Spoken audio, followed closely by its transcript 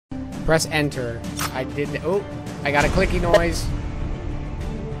Press enter. I didn't. Oh, I got a clicky noise.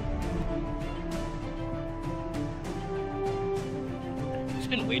 It's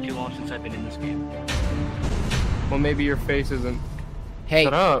been way too long since I've been in this game. Well, maybe your face isn't. Hey,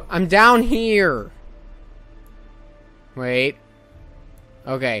 Shut up. I'm down here. Wait.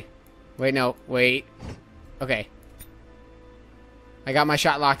 Okay. Wait, no. Wait. Okay. I got my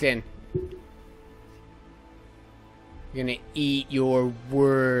shot locked in. You're gonna eat your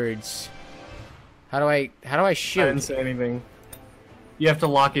words. How do I shoot? I didn't say anything. You have to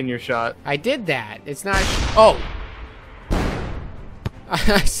lock in your shot. I did that. It's not. Oh.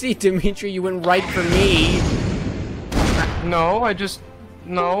 I see, Dimitri. You went right for me. No, I just.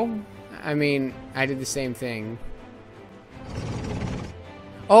 No. I mean, I did the same thing.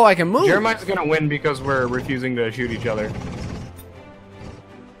 Oh, I can move. Jeremiah's gonna win because we're refusing to shoot each other.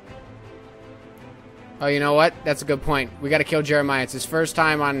 Oh, you know what? That's a good point. We gotta kill Jeremiah. It's his first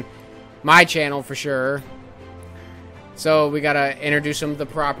time on my channel for sure. So we gotta introduce him the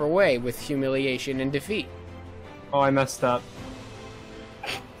proper way with humiliation and defeat. Oh, I messed up.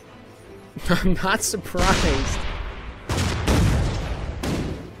 I'm not surprised.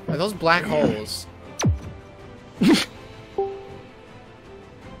 Are those black holes?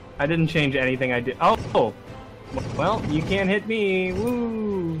 I didn't change anything I did. Oh! Well, you can't hit me.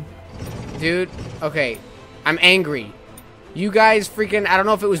 Woo! Dude, okay. I'm angry. You guys freaking... I don't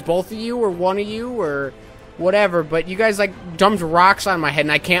know if it was both of you or one of you or whatever, but you guys, like, dumped rocks on my head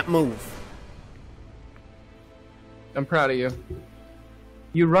and I can't move. I'm proud of you.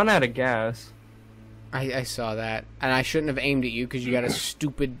 You run out of gas. I saw that. And I shouldn't have aimed at you because you got a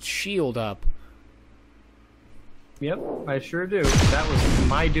stupid shield up. Yep, I sure do. That was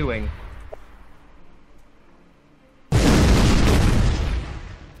my doing.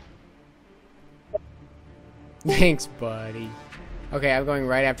 Thanks, buddy. Okay, I'm going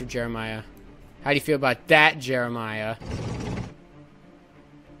right after Jeremiah. How do you feel about that, Jeremiah?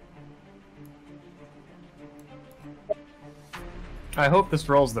 I hope this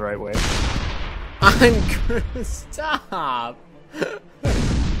rolls the right way. I'm gonna stop.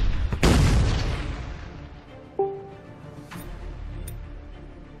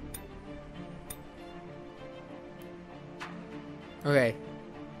 Okay.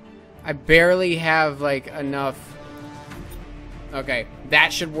 I barely have, like, enough. Okay,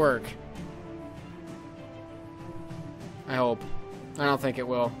 that should work. I hope. I don't think it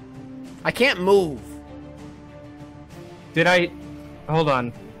will. I can't move. Did I... Hold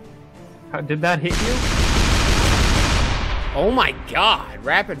on. Did that hit you? Oh my god,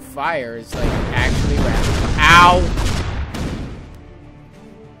 rapid fire is, like, actually rapid. Ow!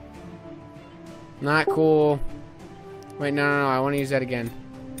 Not cool. Wait, no, I want to use that again.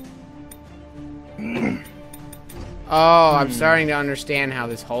 Oh, I'm starting to understand how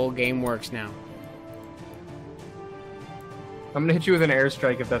this whole game works now. I'm gonna hit you with an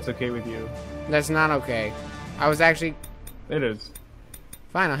airstrike if that's okay with you. That's not okay. I was actually... It is.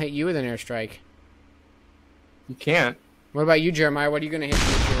 Fine, I'll hit you with an airstrike. You can't. What about you, Jeremiah? What are you going to hit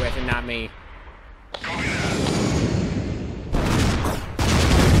Dimitri with and not me?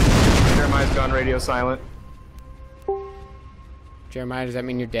 Jeremiah's gone radio silent. Jeremiah, does that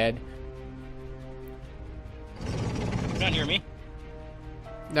mean you're dead? You don't hear me?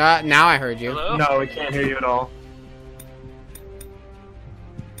 Now I heard you. Hello? No, we can't hear you at all.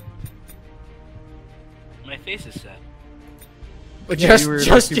 My face is set. But Yeah,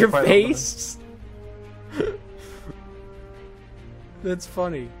 just your quiet face? That's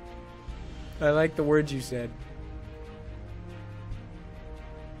funny. I like the words you said.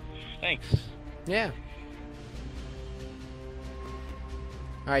 Thanks. Yeah.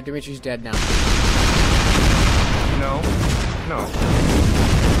 Alright, Dimitri's dead now. No. No.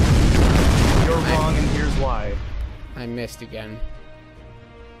 You're wrong, and here's why. I missed again.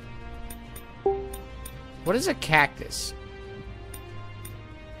 What is a cactus?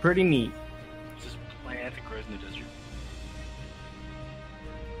 Pretty neat. It's this plant that grows in the desert.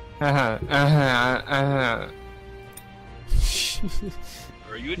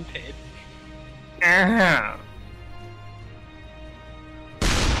 Are you in pain?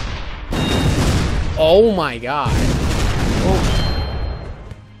 Oh my god. Oh.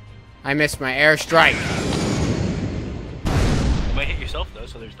 I missed my airstrike. You might hit yourself though,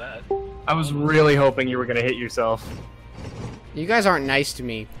 so there's that. I was really hoping you were gonna hit yourself. You guys aren't nice to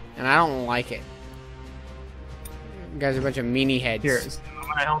me, and I don't like it. You guys are a bunch of meanie heads. Here,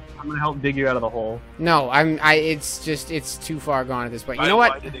 I'm gonna help dig you out of the hole. No, it's too far gone at this point. You know Why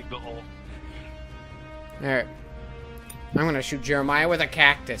what? did it dig the hole? Alright. I'm gonna shoot Jeremiah with a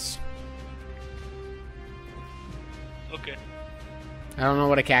cactus. Okay. I don't know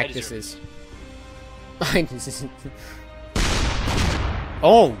what a cactus is.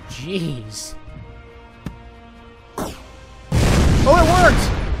 Oh, jeez. Oh, it worked!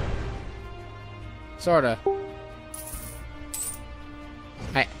 Sorta.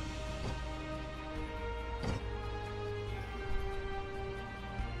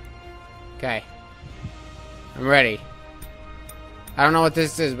 Okay. I'm ready. I don't know what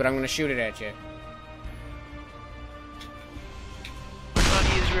this is, but I'm gonna shoot it at you. My body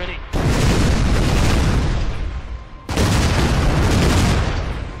is ready.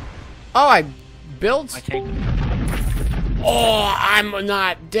 Oh, I built. I take them. Oh, I'm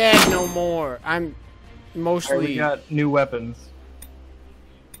not dead no more. I'm mostly. We got new weapons.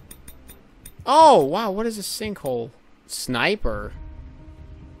 Oh, wow, what is a sinkhole? Sniper.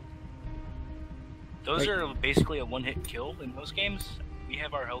 Those are basically a one-hit kill in most games. We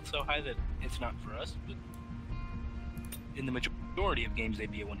have our health so high that it's not for us, but in the majority of games,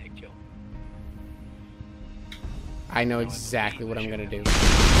 they'd be a one-hit kill. I know exactly what I'm gonna do.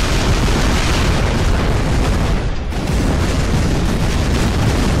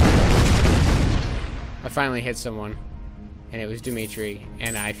 I finally hit someone, and it was Dimitri,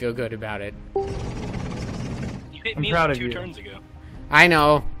 and I feel good about it. You hit I'm me proud like of 2 you. turns ago. I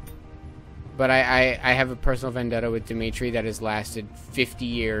know, but I have a personal vendetta with Dimitri that has lasted 50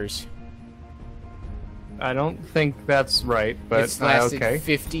 years. I don't think that's right, but It's lasted okay.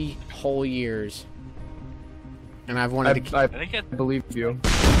 50 whole years. And I've wanted to... I think that- believe you.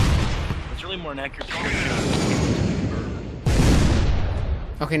 It's really more an accurate description.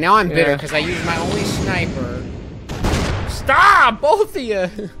 Okay, now I'm bitter Yeah. because I used my only sniper. Stop! Both of you!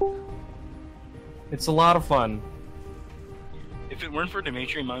 It's a lot of fun. If it weren't for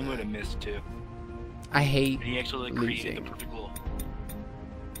Dimitri, mine would have missed too. I hate And he actually created the losing. perfect goal.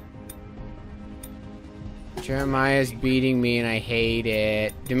 Jeremiah's beating me and I hate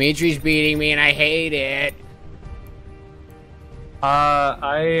it. Dimitri's beating me and I hate it.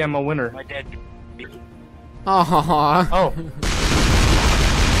 I am a winner. My dad. Aww. Oh,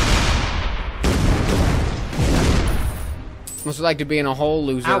 Must like to be in a hole,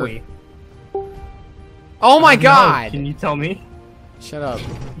 loser. owie. Oh my No, god! can you tell me? Shut up.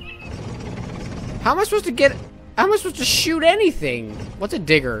 How am I supposed to get... How am I supposed to shoot anything? What's a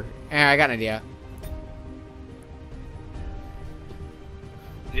digger? I got an idea.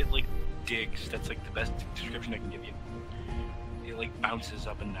 It like digs. That's like the best description I can give you. It like bounces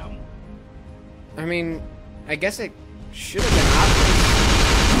up and down. I mean, I guess it should have been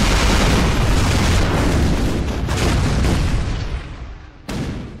obvious.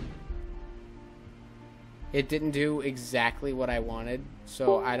 It didn't do exactly what I wanted,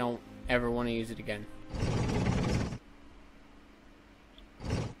 so I don't ever want to use it again.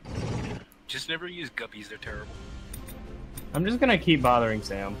 Just never use guppies. They're terrible. I'm just gonna keep bothering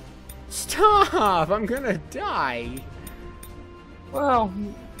Sam. Stop! I'm gonna die. Well,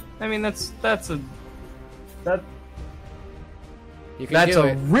 I mean that's a You can that's do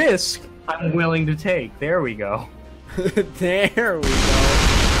a risk I'm willing to take. There we go. it. There we go.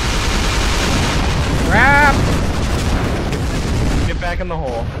 Crap! Get back in the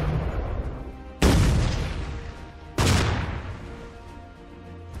hole.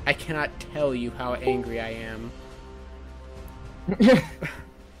 I cannot tell you how angry I am.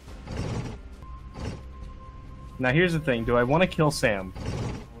 Now here's the thing. Do I want to kill Sam?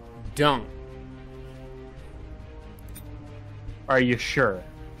 Don't. Are you sure?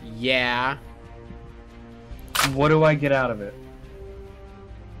 Yeah. What do I get out of it?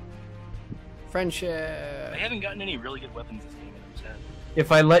 Friendship. I haven't gotten any really good weapons this game. I'm sad.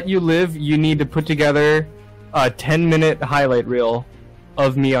 If I let you live, you need to put together a 10-minute highlight reel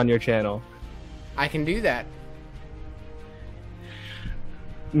of me on your channel. I can do that.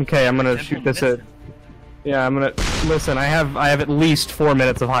 Okay, I'm gonna 10 shoot this minutes? at. Yeah, I'm gonna listen. I have at least 4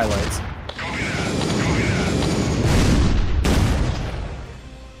 minutes of highlights.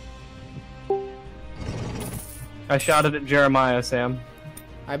 I shot it at Jeremiah, Sam.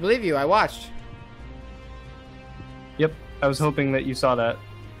 I believe you. I watched. Yep, I was hoping that you saw that.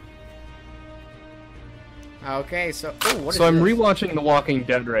 Okay, so... Ooh, what is So I'm this? rewatching The Walking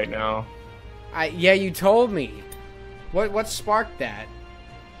Dead right now. Yeah, you told me. What sparked that?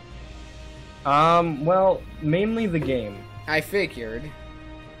 Well, mainly the game. I figured.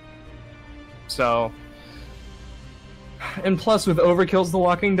 So, and plus with Overkill's The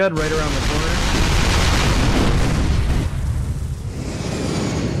Walking Dead right around the corner.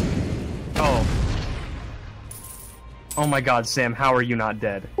 Oh. Oh my God, Sam, how are you not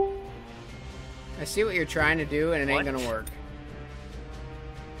dead? I see what you're trying to do, and it ain't What? gonna work.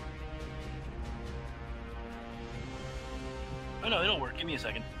 I no, it'll work. Give me a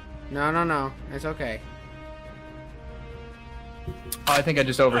second. No. It's okay. Oh, I think I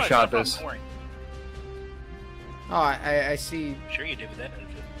just overshot this. Don't worry. Oh, I see. Sure you did with that.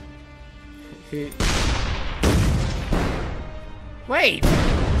 Wait!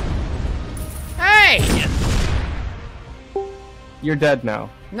 Hey! Yes. You're dead now.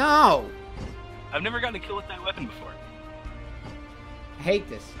 No! I've never gotten a kill with that weapon before. I hate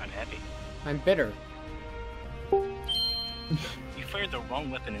this. I'm happy. I'm bitter. You fired the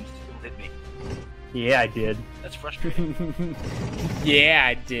wrong weapon and still hit me. Yeah, I did. That's frustrating. Yeah,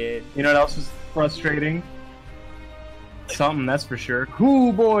 I did. You know what else is frustrating? Something, that's for sure.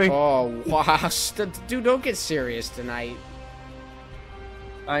 Ooh, boy! Oh, wow. Dude, don't get serious tonight.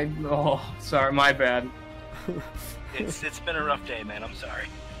 Oh, sorry, my bad. It's been a rough day, man. I'm sorry.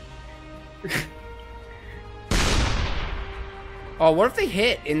 Oh, what if they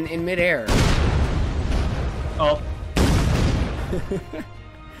hit in midair? Oh.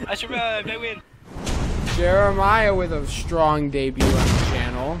 I survived. I win. Jeremiah with a strong debut on the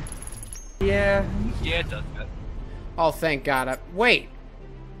channel. Yeah. Yeah, it does that. Oh, thank God. Wait.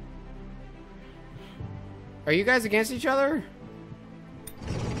 Are you guys against each other?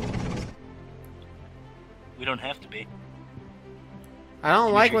 We don't have to be. I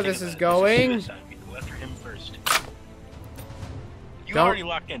don't like where this is going. We go after him first. You Don't- already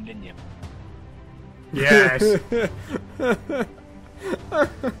locked in, didn't you? Yes.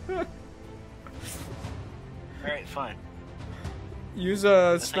 Alright, fine. Use a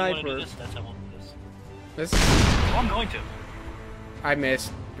That's how you wanna do sniper. this. That's how we'll do this. This, Oh, I'm going to. I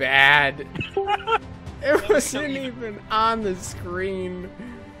missed bad. It wasn't even on the screen.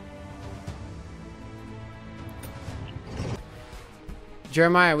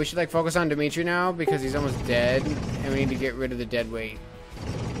 Jeremiah, we should like focus on Dimitri now because he's almost dead, and we need to get rid of the dead weight.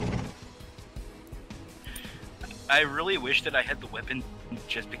 I really wish that I had the weapon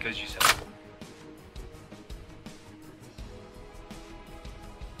just because you said it.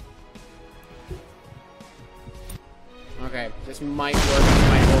 Okay, this might work. This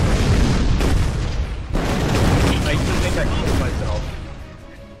might work. I think I killed myself.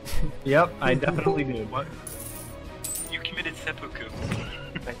 Yep, I definitely did. What? You committed seppuku.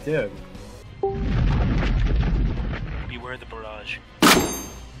 I did. Beware the barrage.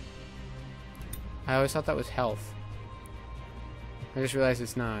 I always thought that was health. I just realized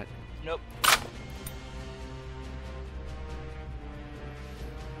it's not. Nope.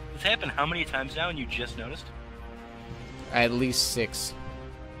 It's happened how many times now and you just noticed? At least 6.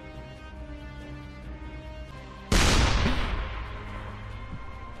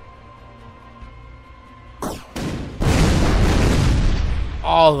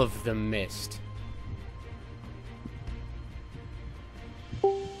 All of them missed.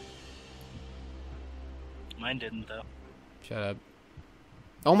 Mine didn't, though. Shut up.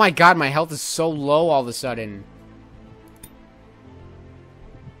 Oh my God, my health is so low all of a sudden.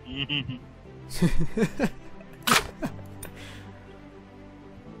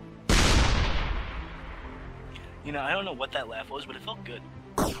 You know, I don't know what that laugh was, but it felt good.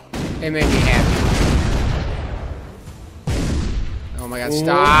 It made me happy. Oh my God,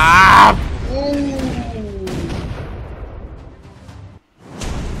 stop!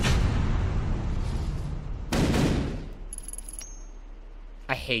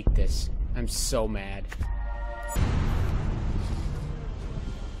 I hate this. I'm so mad.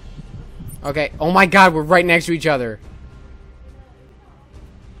 Okay, oh my God, we're right next to each other.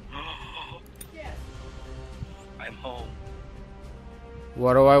 I'm home.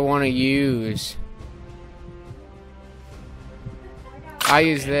 What do I want to use? I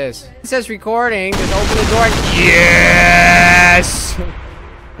use this. It says recording. Just open the door. Yes!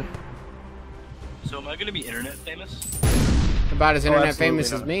 So am I gonna be internet famous? About as internet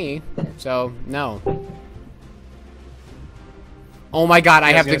famous absolutely as me. So, no. Oh my God,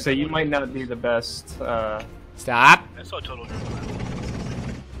 I have to... say, you might not be the best, Stop. I saw Total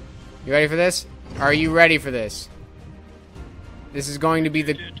Drama. You ready for this? Are you ready for this? This is going to be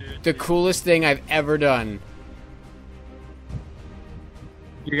the coolest thing I've ever done.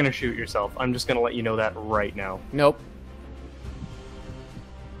 You're gonna shoot yourself. I'm just gonna let you know that right now. Nope.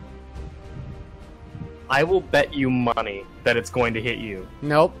 I will bet you money that it's going to hit you.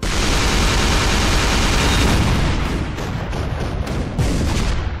 Nope.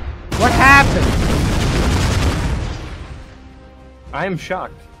 What happened? I am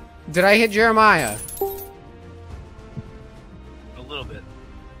shocked. Did I hit Jeremiah? A little bit.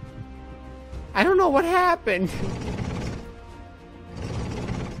 I don't know what happened.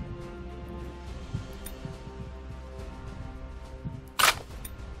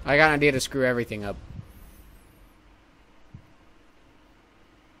 I got an idea to screw everything up.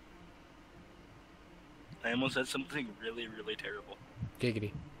 I almost said something really, really terrible.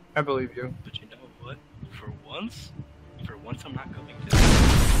 Giggity. I believe you. But you know what? For once I'm not going to.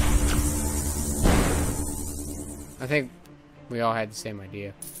 I think we all had the same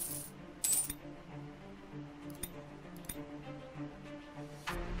idea.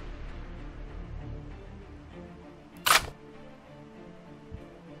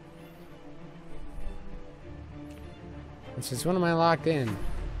 Since when am I locked in?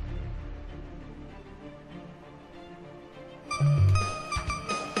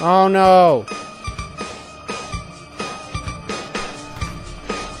 Oh no!